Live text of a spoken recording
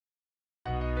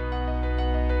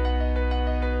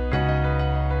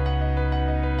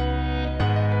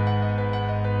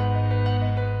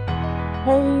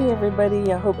Hey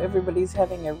everybody, I hope everybody's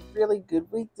having a really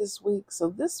good week this week. So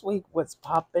this week what's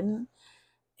popping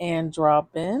and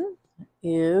dropping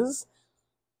is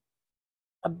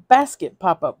a basket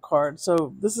pop-up card.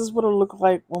 So this is what it'll look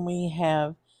like when we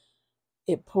have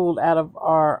it pulled out of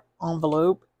our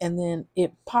envelope and then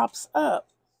it pops up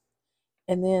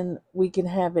and then we can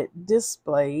have it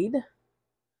displayed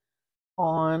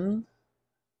on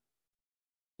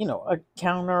a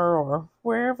counter or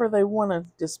wherever they want to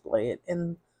display it.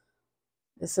 And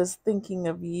it says thinking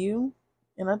of you,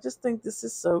 and I just think this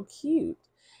is so cute.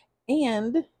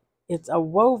 And it's a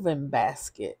woven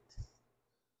basket.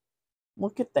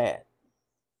 Look at that.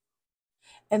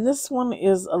 And this one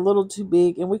is a little too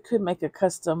big, and we could make a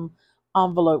custom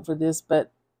envelope for this,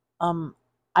 but um,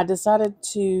 I decided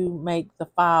to make the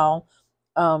file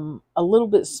a little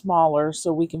bit smaller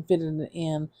so we can fit it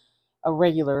in a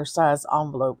regular size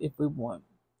envelope if we want.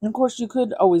 And of course, you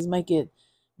could always make it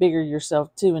bigger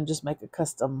yourself too and just make a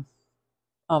custom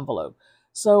envelope.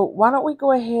 So why don't we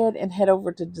go ahead and head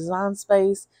over to Design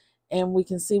Space and we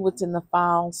can see what's in the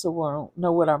file so we'll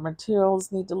know what our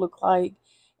materials need to look like.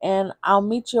 And I'll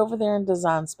meet you over there in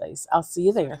Design Space. I'll see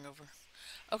you there.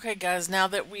 Okay guys, now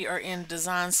that we are in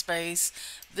Design Space,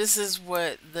 this is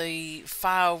what the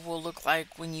file will look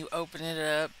like when you open it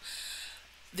up.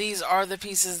 These are the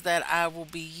pieces that I will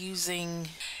be using.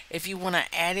 If you want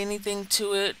to add anything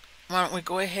to it, why don't we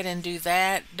go ahead and do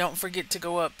that? Don't forget to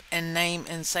go up and name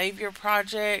and save your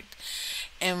project.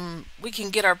 And we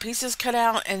can get our pieces cut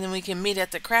out and then we can meet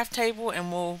at the craft table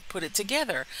and we'll put it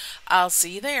together. I'll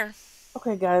see you there.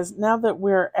 Okay guys, now that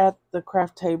we're at the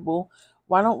craft table,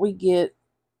 why don't we get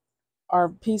our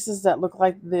pieces that look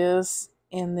like this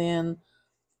and then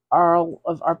all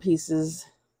of our pieces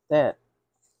that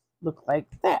look like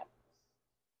that.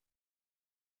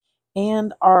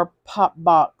 And our pop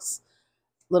box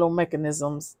little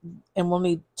mechanisms. And we'll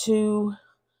need two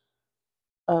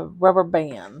rubber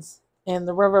bands. And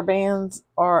the rubber bands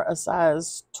are a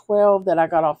size 12 that I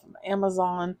got off of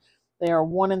Amazon. They are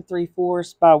 1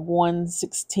 3/4 by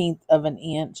 1/16 of an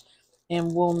inch.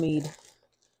 And we'll need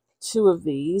two of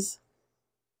these.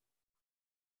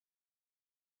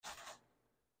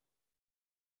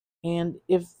 And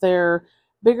if they're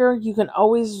bigger, you can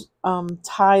always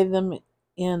tie them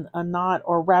in a knot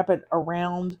or wrap it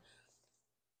around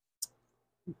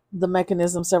the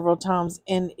mechanism several times.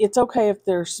 And it's okay if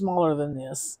they're smaller than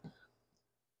this.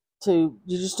 You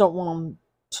just don't want them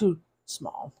too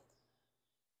small.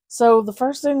 So the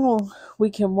first thing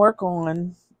we can work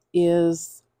on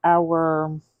is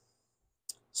our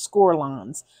score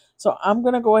lines. So I'm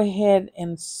going to go ahead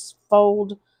and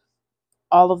fold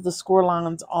all of the score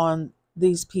lines on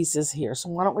these pieces here. So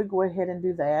why don't we go ahead and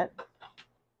do that?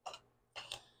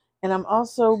 And I'm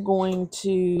also going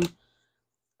to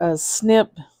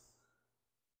snip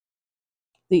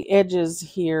the edges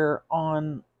here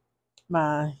on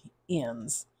my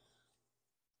ends.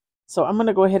 So I'm going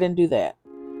to go ahead and do that.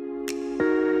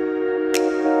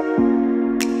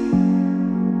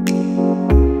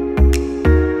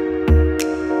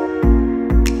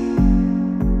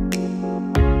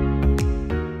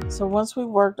 So once we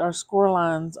worked our score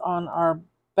lines on our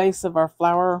base of our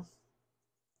flower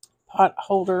pot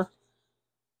holder,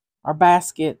 our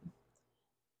basket,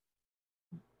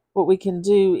 what we can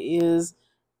do is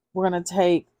we're going to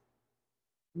take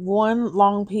one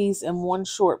long piece and one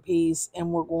short piece and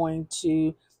we're going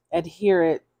to adhere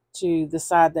it to the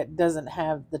side that doesn't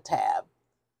have the tab.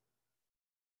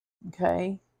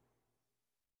 Okay.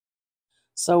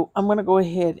 So I'm going to go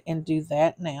ahead and do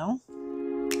that now.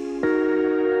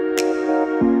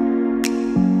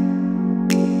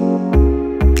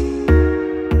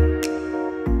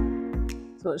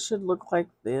 So it should look like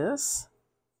this.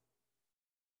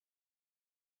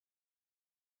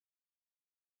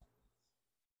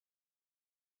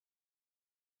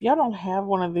 If y'all don't have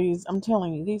one of these, I'm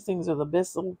telling you, these things are the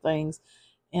best little things.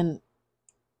 And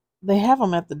they have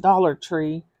them at the Dollar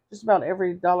Tree. Just about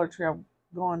every Dollar Tree I've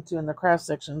gone to in the craft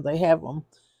section, they have them.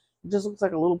 It just looks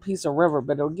like a little piece of rubber,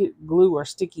 but it'll get glue or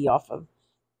sticky off of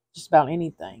just about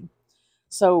anything.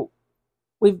 So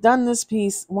we've done this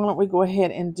piece. Why don't we go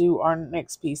ahead and do our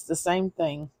next piece? The same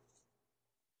thing.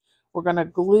 We're going to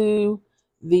glue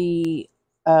the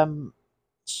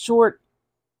short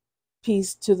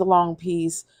piece to the long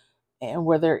piece and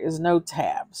where there is no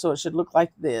tab. So it should look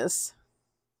like this.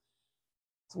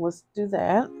 So let's do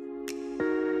that.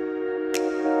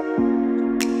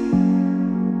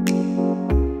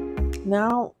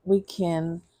 Now we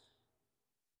can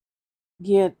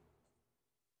get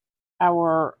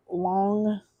our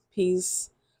long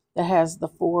piece that has the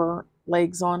 4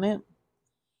 legs on it.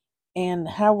 And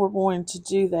how we're going to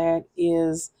do that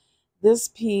is this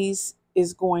piece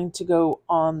is going to go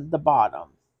on the bottom.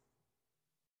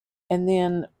 And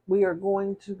then we are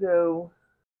going to go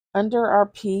under our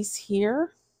piece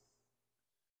here.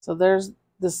 So there's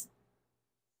this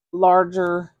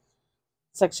larger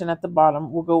section at the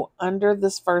bottom. We'll go under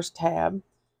this first tab,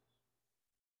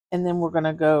 and then we're going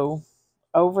to go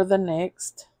over the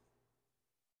next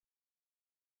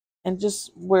and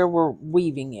just where we're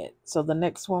weaving it. So the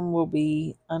next one will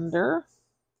be under,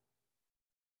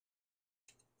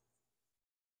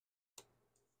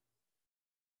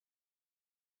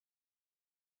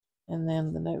 and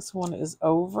then the next one is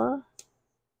over,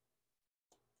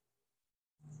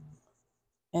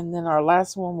 and then our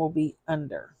last one will be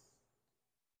under.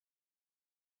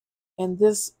 And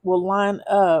this will line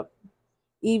up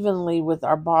evenly with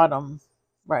our bottom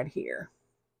right here.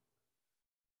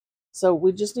 So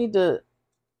we just need to,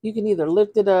 you can either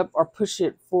lift it up or push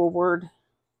it forward.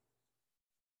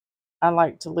 I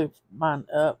like to lift mine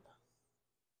up.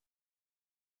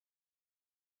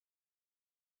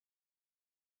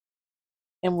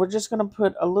 And we're just going to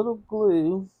put a little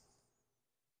glue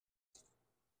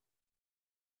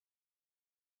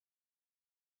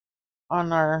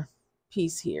on our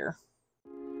piece here.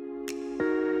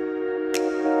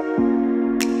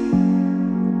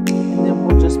 And then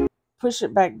we'll just push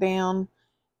it back down,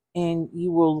 and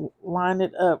you will line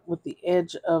it up with the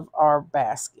edge of our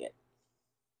basket.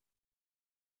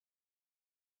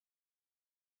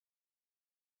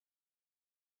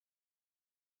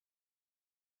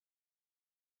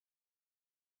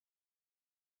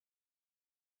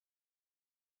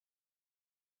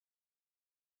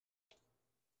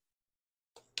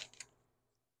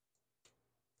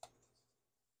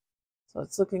 So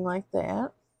it's looking like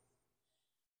that.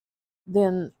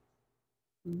 Then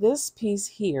this piece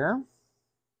here,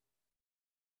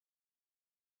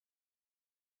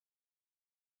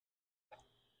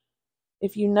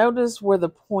 if you notice where the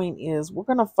point is, we're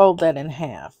going to fold that in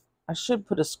half. I should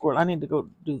put a score. I need to go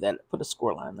do that, put a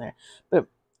score line there. But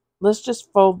let's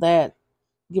just fold that,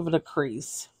 give it a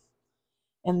crease.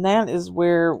 And that is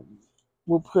where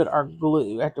we'll put our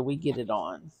glue after we get it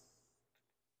on.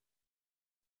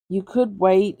 You could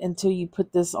wait until you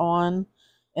put this on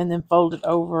and then fold it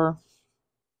over.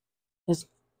 It's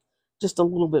just a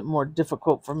little bit more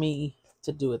difficult for me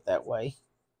to do it that way.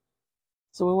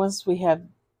 So once we have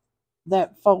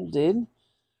that folded,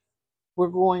 we're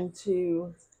going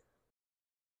to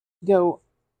go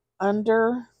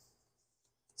under.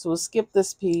 So we'll skip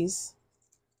this piece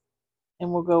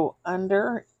and we'll go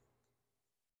under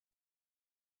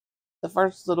the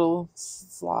first little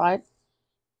slide,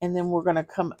 and then we're going to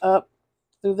come up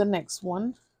through the next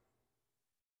one.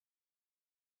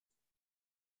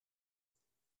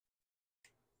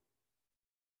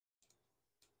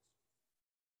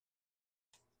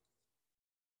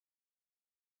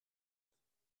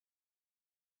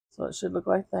 So it should look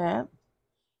like that.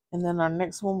 And then our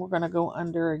next one, we're going to go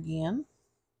under again.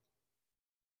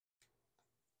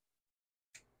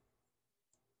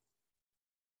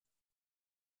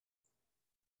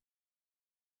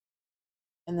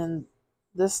 And then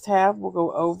this tab will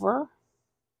go over.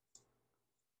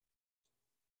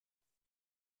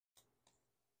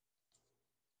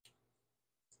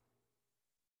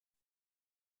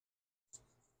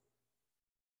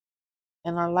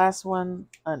 And our last one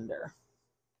under.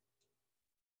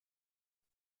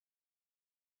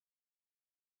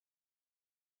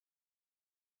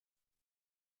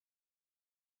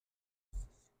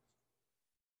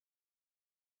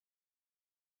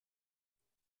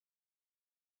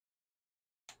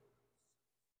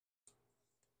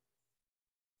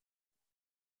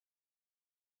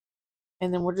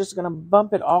 And then we're just going to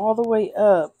bump it all the way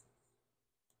up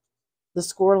the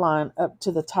score line up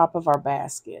to the top of our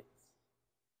basket.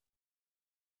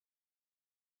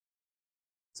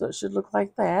 So it should look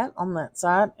like that on that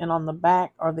side, and on the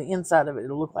back or the inside of it,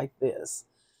 it'll look like this.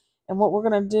 And what we're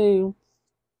going to do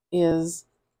is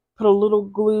put a little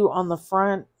glue on the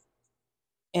front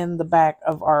and the back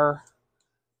of our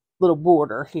little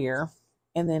border here,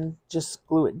 and then just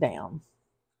glue it down.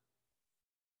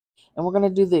 And we're going to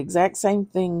do the exact same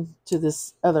thing to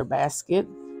this other basket.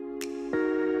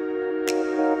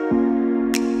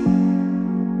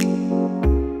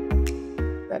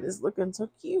 That is looking so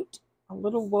cute. A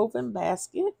little woven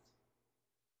basket.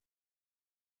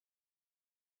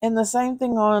 And the same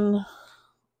thing on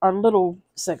our little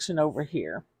section over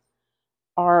here.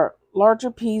 Our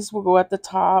larger piece will go at the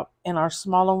top and our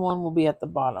smaller one will be at the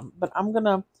bottom. But I'm going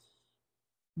to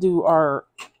do our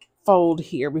fold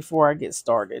here before I get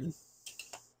started.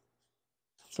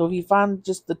 So if you find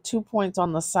just the 2 points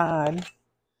on the side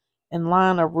and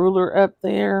line a ruler up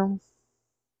there,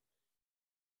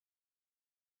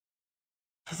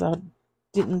 because I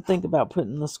didn't think about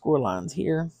putting the score lines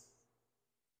here.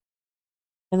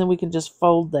 And then we can just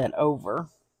fold that over.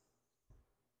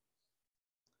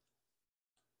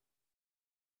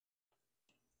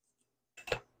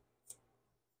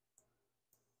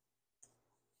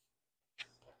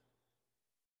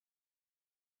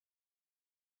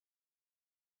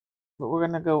 But we're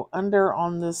going to go under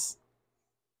on this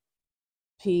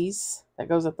piece that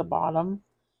goes at the bottom,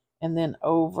 and then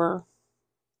over,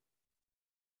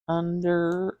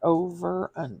 under,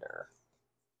 over, under.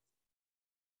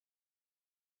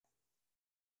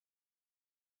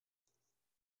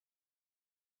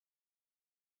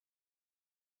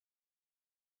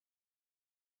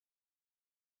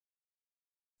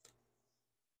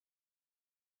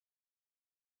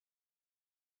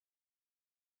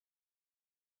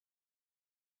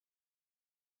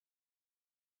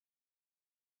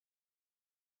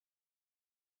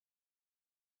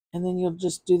 And then you'll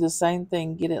just do the same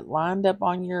thing. Get it lined up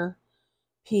on your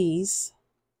piece.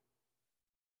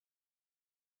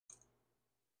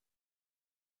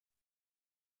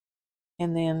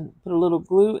 And then put a little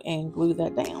glue and glue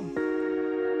that down.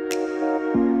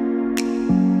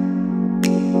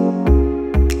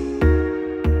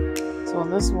 So on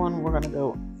this one, we're going to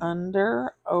go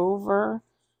under, over,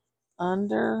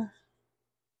 and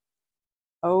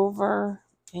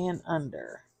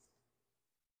under.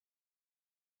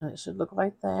 And it should look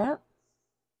like that.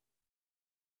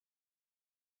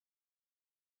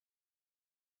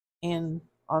 And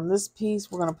on this piece,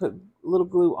 we're going to put a little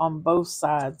glue on both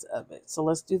sides of it. So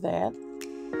let's do that.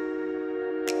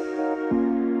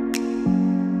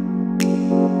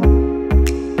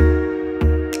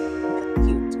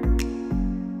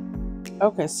 Cute.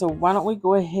 Okay, so why don't we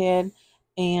go ahead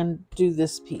and do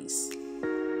this piece.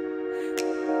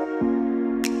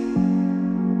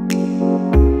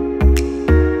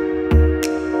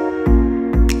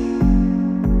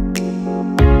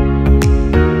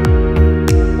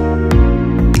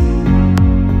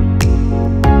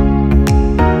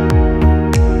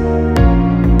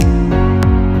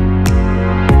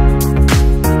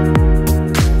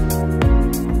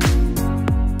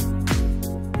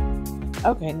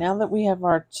 Okay, now that we have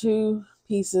our two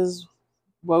pieces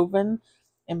woven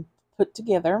and put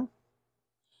together,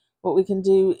 what we can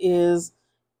do is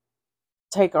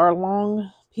take our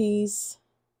long piece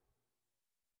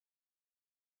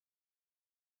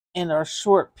and our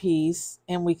short piece,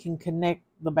 and we can connect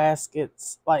the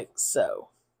baskets like so.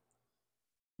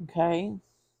 Okay,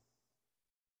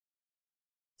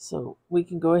 so we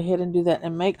can go ahead and do that,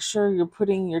 and make sure you're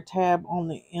putting your tab on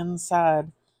the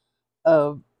inside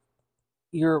of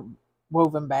your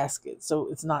woven basket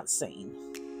so it's not seen.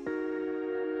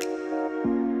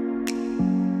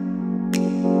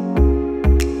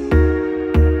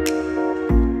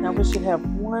 Now we should have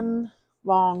one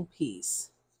long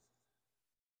piece.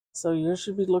 So yours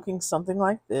should be looking something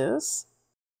like this.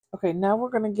 Okay, now we're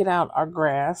going to get out our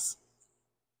grass,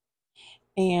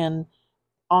 and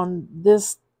on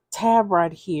this tab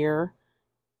right here,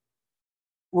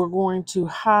 we're going to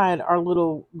hide our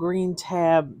little green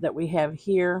tab that we have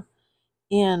here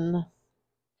in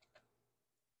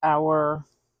our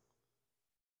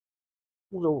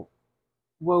little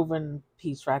woven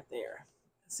piece right there.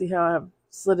 See how I've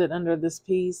slid it under this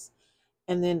piece?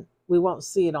 And then we won't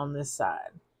see it on this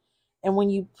side. And when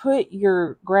you put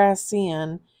your grass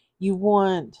in, you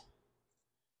want,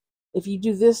 if you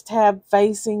do this tab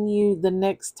facing you, the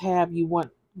next tab you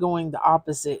want going the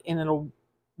opposite, and it'll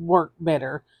work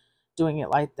better doing it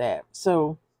like that.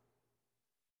 So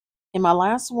in my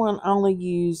last one, I only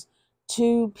used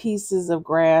 2 pieces of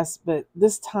grass, but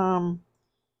this time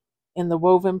in the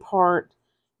woven part,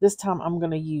 this time I'm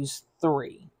going to use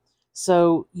 3.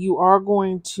 So you are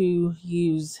going to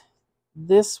use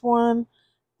this one,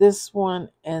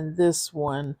 and this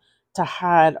one to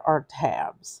hide our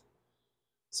tabs.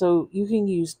 So you can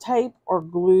use tape or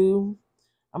glue.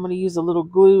 I'm going to use a little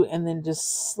glue and then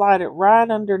just slide it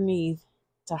right underneath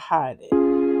to hide it.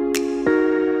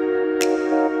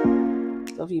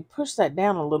 So if you push that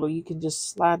down a little, you can just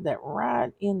slide that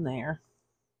right in there.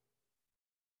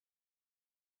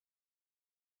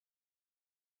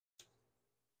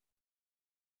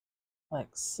 Like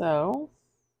so.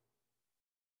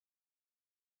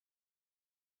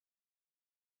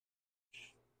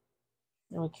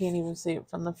 And we can't even see it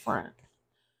from the front.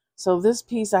 So this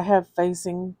piece I have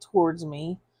facing towards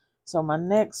me. So my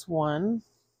next one,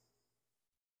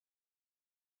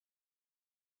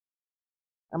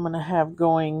 I'm going to have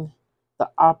going the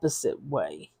opposite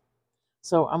way.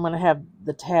 So I'm going to have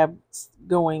the tabs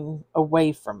going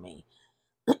away from me.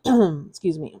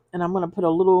 Excuse me. And I'm going to put a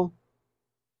little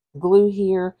glue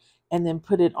here and then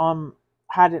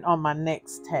hide it on my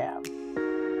next tab.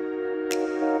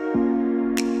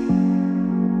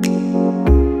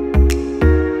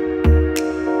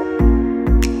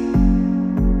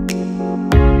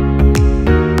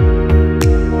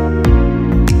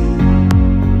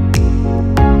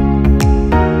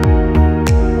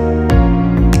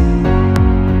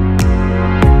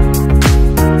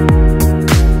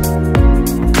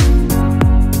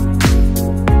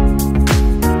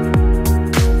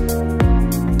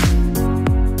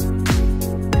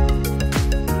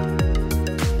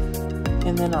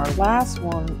 And then our last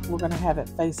one, we're going to have it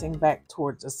facing back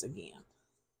towards us again.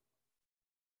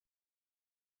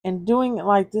 And doing it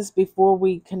like this before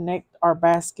we connect our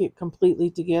basket completely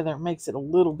together makes it a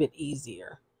little bit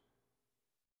easier.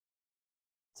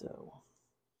 So,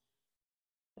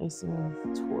 facing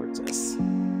towards us.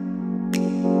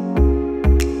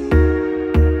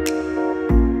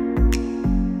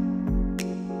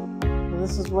 So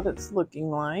this is what it's looking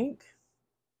like.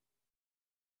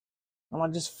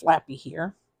 I'm just flappy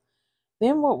here.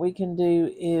 Then what we can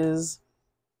do is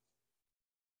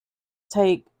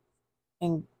take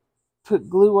and put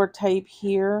glue or tape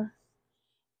here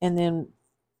and then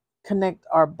connect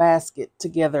our basket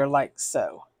together like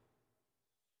so.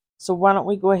 So why don't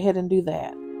we go ahead and do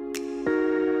that?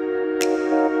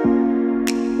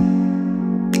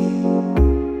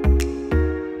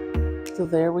 So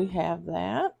there we have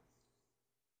that.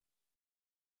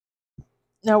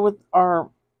 Now with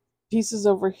our pieces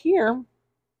over here,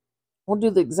 we'll do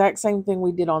the exact same thing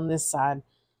we did on this side.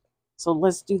 So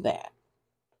let's do that.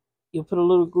 You'll put a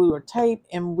little glue or tape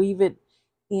and weave it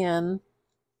in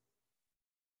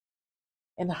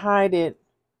and hide it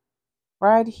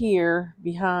right here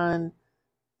behind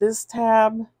this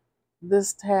tab,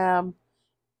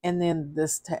 and then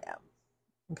this tab.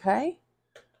 Okay?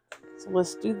 So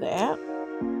let's do that.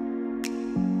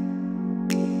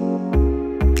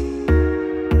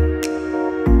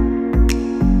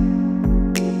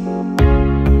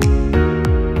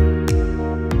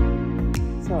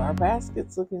 So our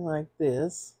basket's looking like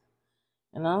this.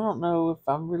 And I don't know if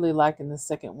I'm really liking the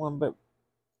second one, but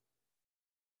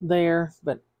we're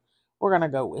going to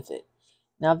go with it.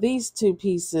 Now these two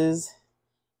pieces,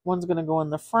 one's going to go in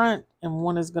the front and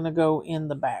one is going to go in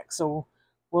the back. So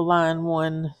we'll line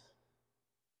one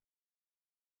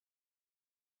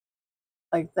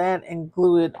like that and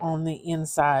glue it on the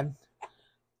inside,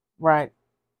 right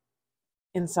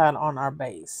inside on our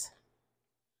base.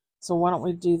 So why don't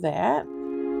we do that?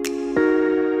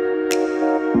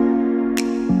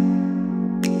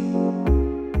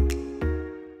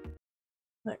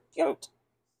 Cute.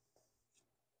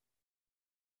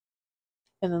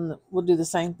 And then we'll do the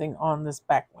same thing on this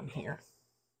back one here.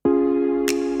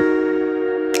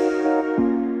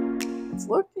 It's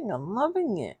looking, I'm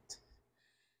loving it.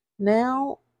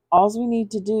 Now, all we need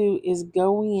to do is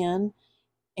go in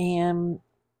and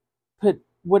put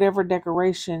whatever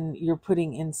decoration you're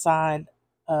putting inside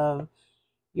of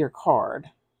your card.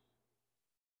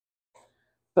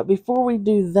 But before we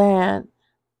do that,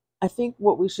 I think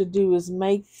what we should do is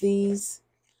make these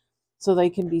so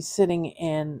they can be sitting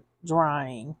and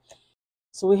drying.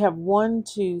 So we have 1,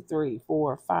 2, 3,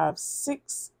 4, 5,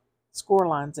 6 score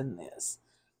lines in this.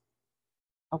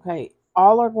 Okay,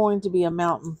 all are going to be a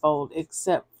mountain fold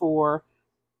except for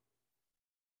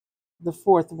the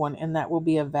fourth one, and that will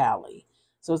be a valley.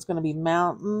 So it's going to be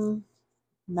mountain,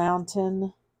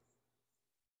 mountain,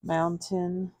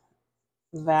 mountain,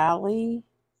 valley,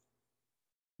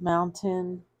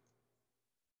 mountain,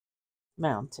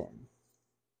 mountain.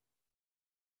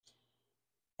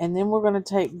 And then we're going to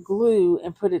take glue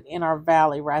and put it in our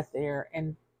valley right there,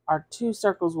 and our two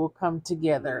circles will come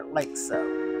together like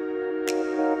so.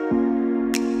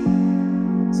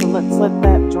 So let's let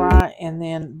that dry and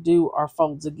then do our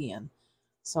folds again.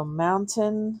 So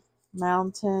mountain,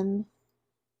 mountain,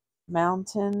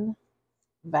 mountain,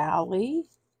 valley,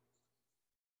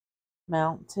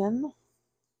 mountain,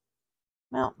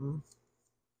 mountain.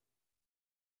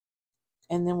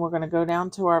 And then we're going to go down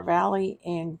to our valley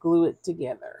and glue it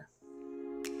together.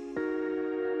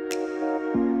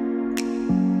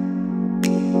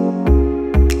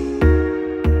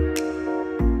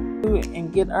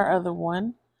 And get our other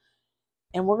one.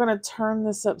 And we're going to turn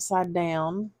this upside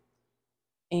down.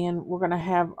 And we're going to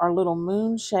have our little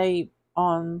moon shape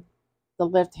on the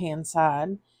left-hand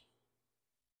side.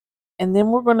 And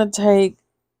then we're going to take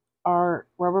our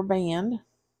rubber band.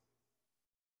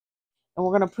 And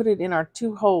we're going to put it in our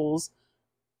two holes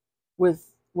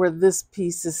with where this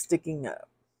piece is sticking up.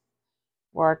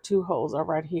 where our 2 holes are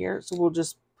right here. So we'll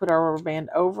just put our rubber band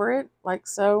over it like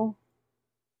so.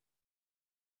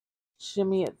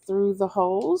 Shimmy it through the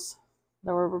holes,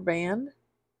 the rubber band.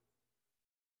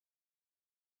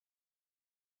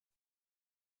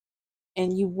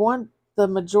 And you want the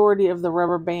majority of the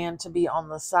rubber band to be on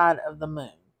the side of the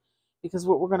moon, because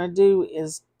what we're going to do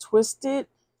is twist it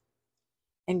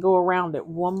and go around it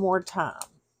one more time.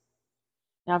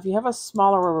 Now, if you have a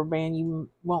smaller rubber band, you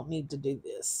won't need to do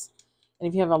this. And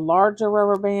if you have a larger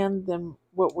rubber band than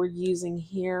what we're using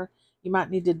here, you might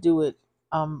need to do it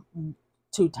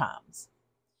 2 times.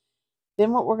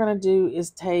 Then what we're going to do is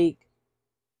take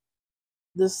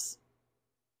this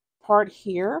part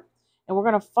here and we're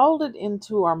going to fold it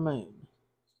into our moon,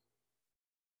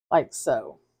 like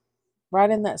so, right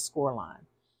in that score line.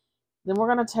 Then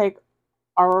we're going to take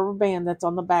our rubber band that's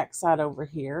on the back side over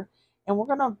here, and we're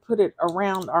going to put it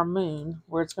around our moon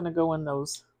where it's going to go in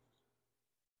those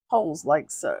holes like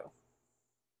so.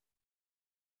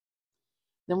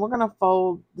 Then we're going to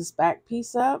fold this back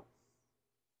piece up,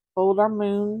 fold our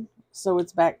moon so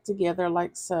it's back together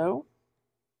like so.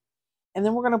 And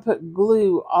then we're going to put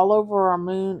glue all over our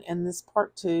moon and this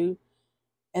part too,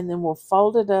 and then we'll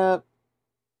fold it up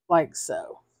like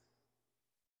so.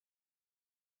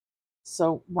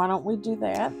 So why don't we do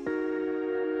that?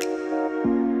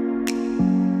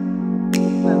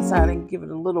 Go inside and give it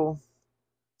a little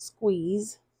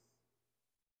squeeze.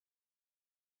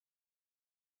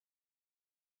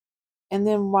 And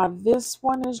then while this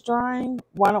one is drying,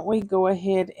 why don't we go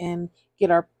ahead and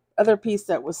get our other piece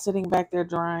that was sitting back there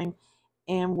drying,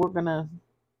 and we're going to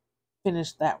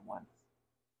finish that one.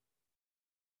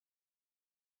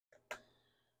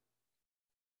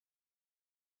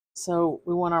 So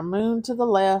we want our moon to the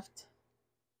left,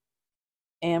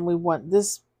 and we want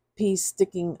this piece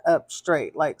sticking up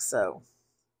straight like so.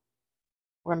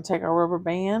 We're going to take our rubber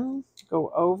band,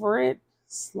 go over it,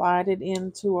 slide it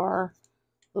into our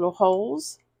little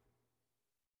holes.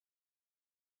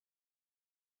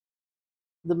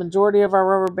 The majority of our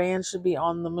rubber band should be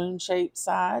on the moon-shaped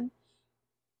side.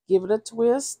 Give it a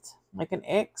twist, like an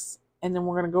X, and then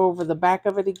we're going to go over the back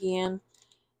of it again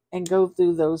and go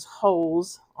through those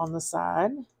holes on the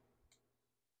side.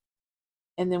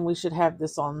 And then we should have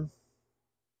this on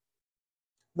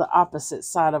the opposite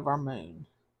side of our moon.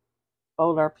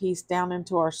 Fold our piece down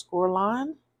into our score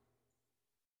line.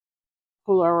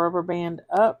 Pull our rubber band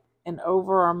up and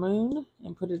over our moon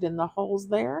and put it in the holes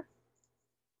there.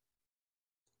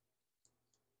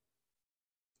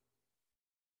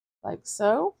 Like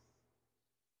so.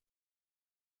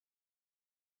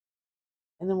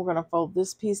 And then we're going to fold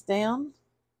this piece down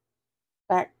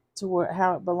back to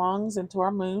how it belongs into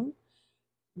our moon.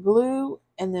 Glue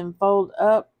and then fold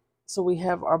up so we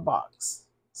have our box.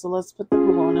 So let's put the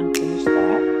glue on and finish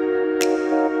that.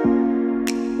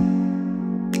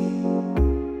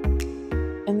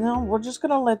 And then we're just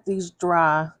going to let these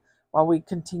dry while we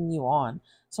continue on.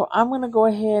 So I'm going to go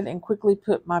ahead and quickly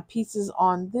put my pieces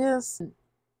on this.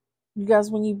 You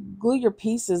guys, when you glue your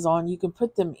pieces on, you can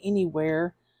put them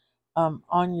anywhere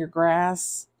on your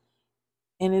grass.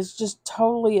 And it's just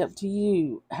totally up to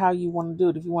you how you want to do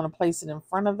it. If you want to place it in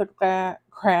front of the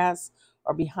grass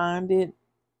or behind it.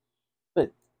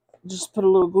 But just put a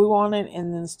little glue on it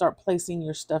and then start placing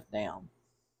your stuff down.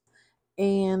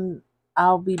 And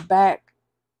I'll be back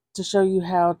to show you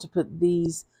how to put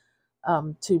these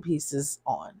 2 pieces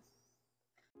on.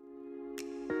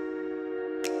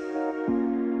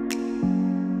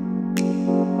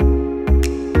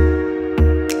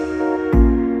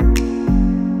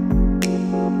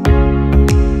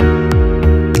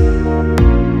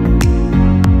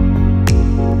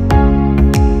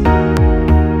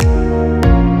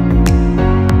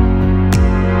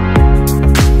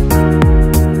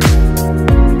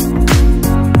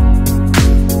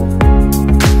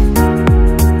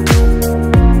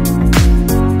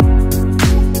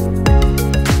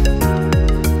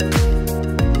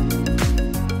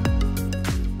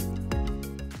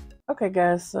 Okay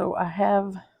guys, so I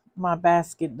have my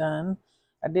basket done.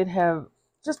 I did have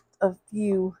just a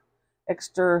few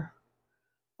extra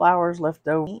flowers left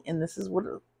over, and this is what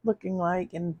it's looking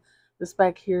like. And this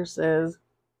back here says,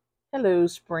 "Hello,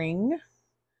 spring."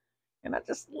 And I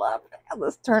just love how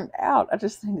this turned out. I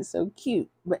just think it's so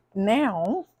cute. But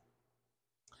now,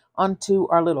 onto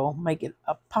our little make it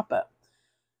a pop-up.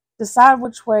 Decide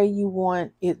which way you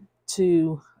want it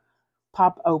to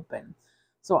pop open.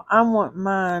 So I want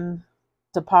mine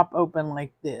to pop open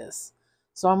like this.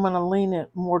 So I'm going to lean it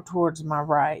more towards my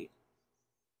right.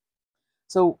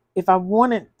 So if I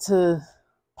want it to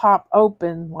pop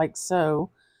open like so,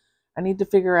 I need to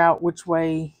figure out which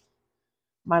way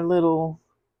my little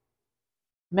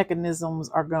mechanisms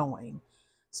are going.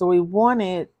 So we want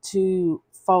it to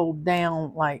fold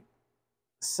down like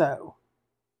so.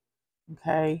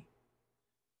 Okay.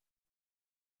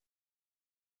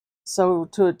 So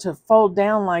to fold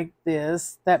down like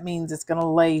this, that means it's going to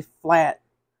lay flat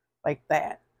like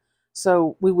that.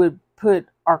 So we would put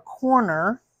our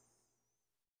corner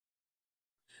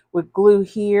with glue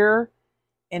here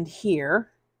and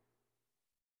here.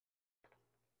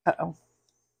 Uh-oh.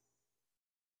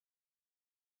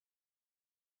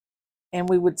 And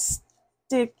we would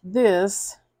stick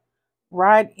this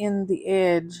right in the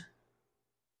edge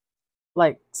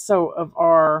like so of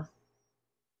our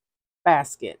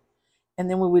basket. And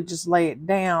then we would just lay it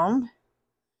down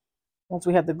once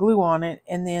we had the glue on it,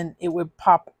 and then it would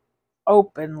pop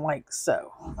open like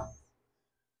so.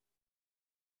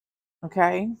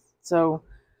 Okay, so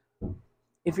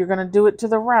if you're going to do it to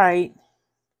the right,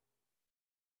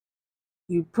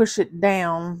 you push it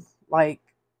down like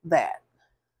that.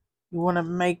 You want to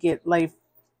make it lay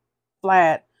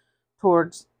flat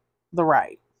towards the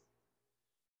right.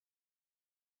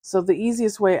 So the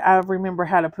easiest way I remember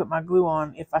how to put my glue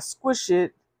on, if I squish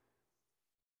it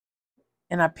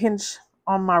and I pinch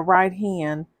on my right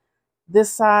hand,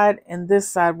 this side and this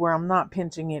side where I'm not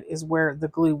pinching it is where the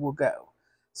glue will go.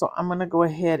 So I'm going to go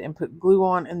ahead and put glue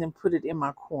on and then put it in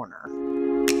my corner.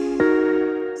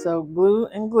 So glue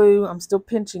and glue, I'm still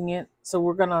pinching it. So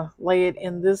we're going to lay it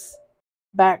in this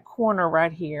back corner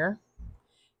right here.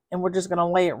 And we're just going to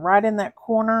lay it right in that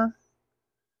corner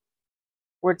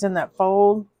where it's in that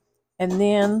fold. And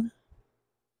then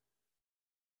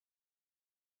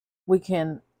we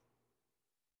can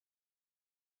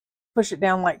push it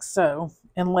down like so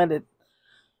and let it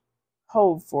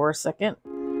hold for a second.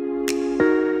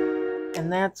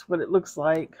 And that's what it looks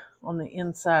like on the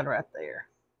inside right there.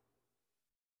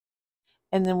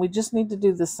 And then we just need to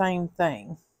do the same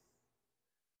thing.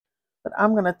 But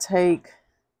I'm going to take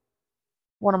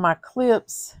one of my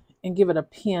clips and give it a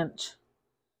pinch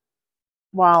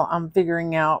while I'm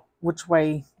figuring out which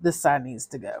way this side needs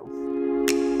to go.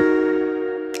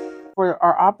 For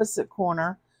our opposite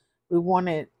corner, we want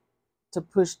it to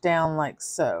push down like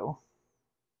so.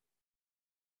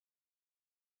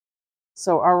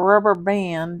 So our rubber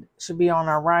band should be on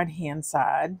our right hand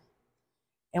side,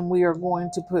 and we are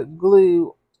going to put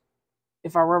glue.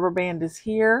 If our rubber band is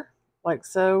here like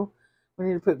so, we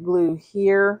need to put glue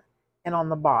here and on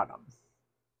the bottom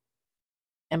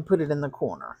and put it in the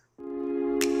corner.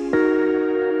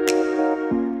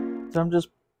 So I'm just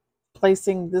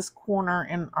placing this corner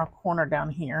and our corner down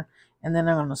here, and then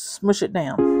I'm going to smush it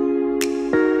down.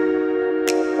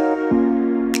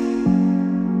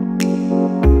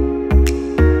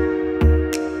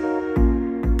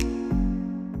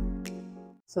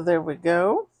 So there we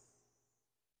go.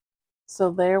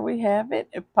 So there we have it.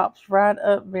 It pops right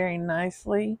up very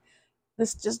nicely.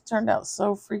 This just turned out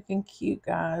so freaking cute,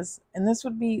 guys. And this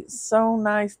would be so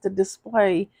nice to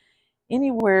display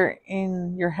anywhere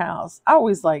in your house. I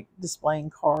always like displaying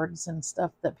cards and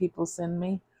stuff that people send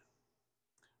me.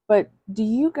 But do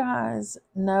you guys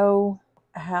know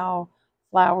how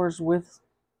flowers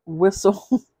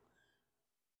whistle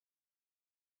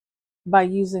by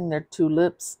using their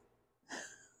tulips?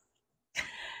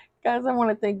 Guys, I want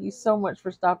to thank you so much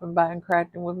for stopping by and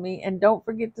crafting with me. And don't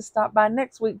forget to stop by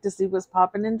next week to see what's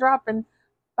popping and dropping.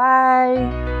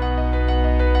 Bye.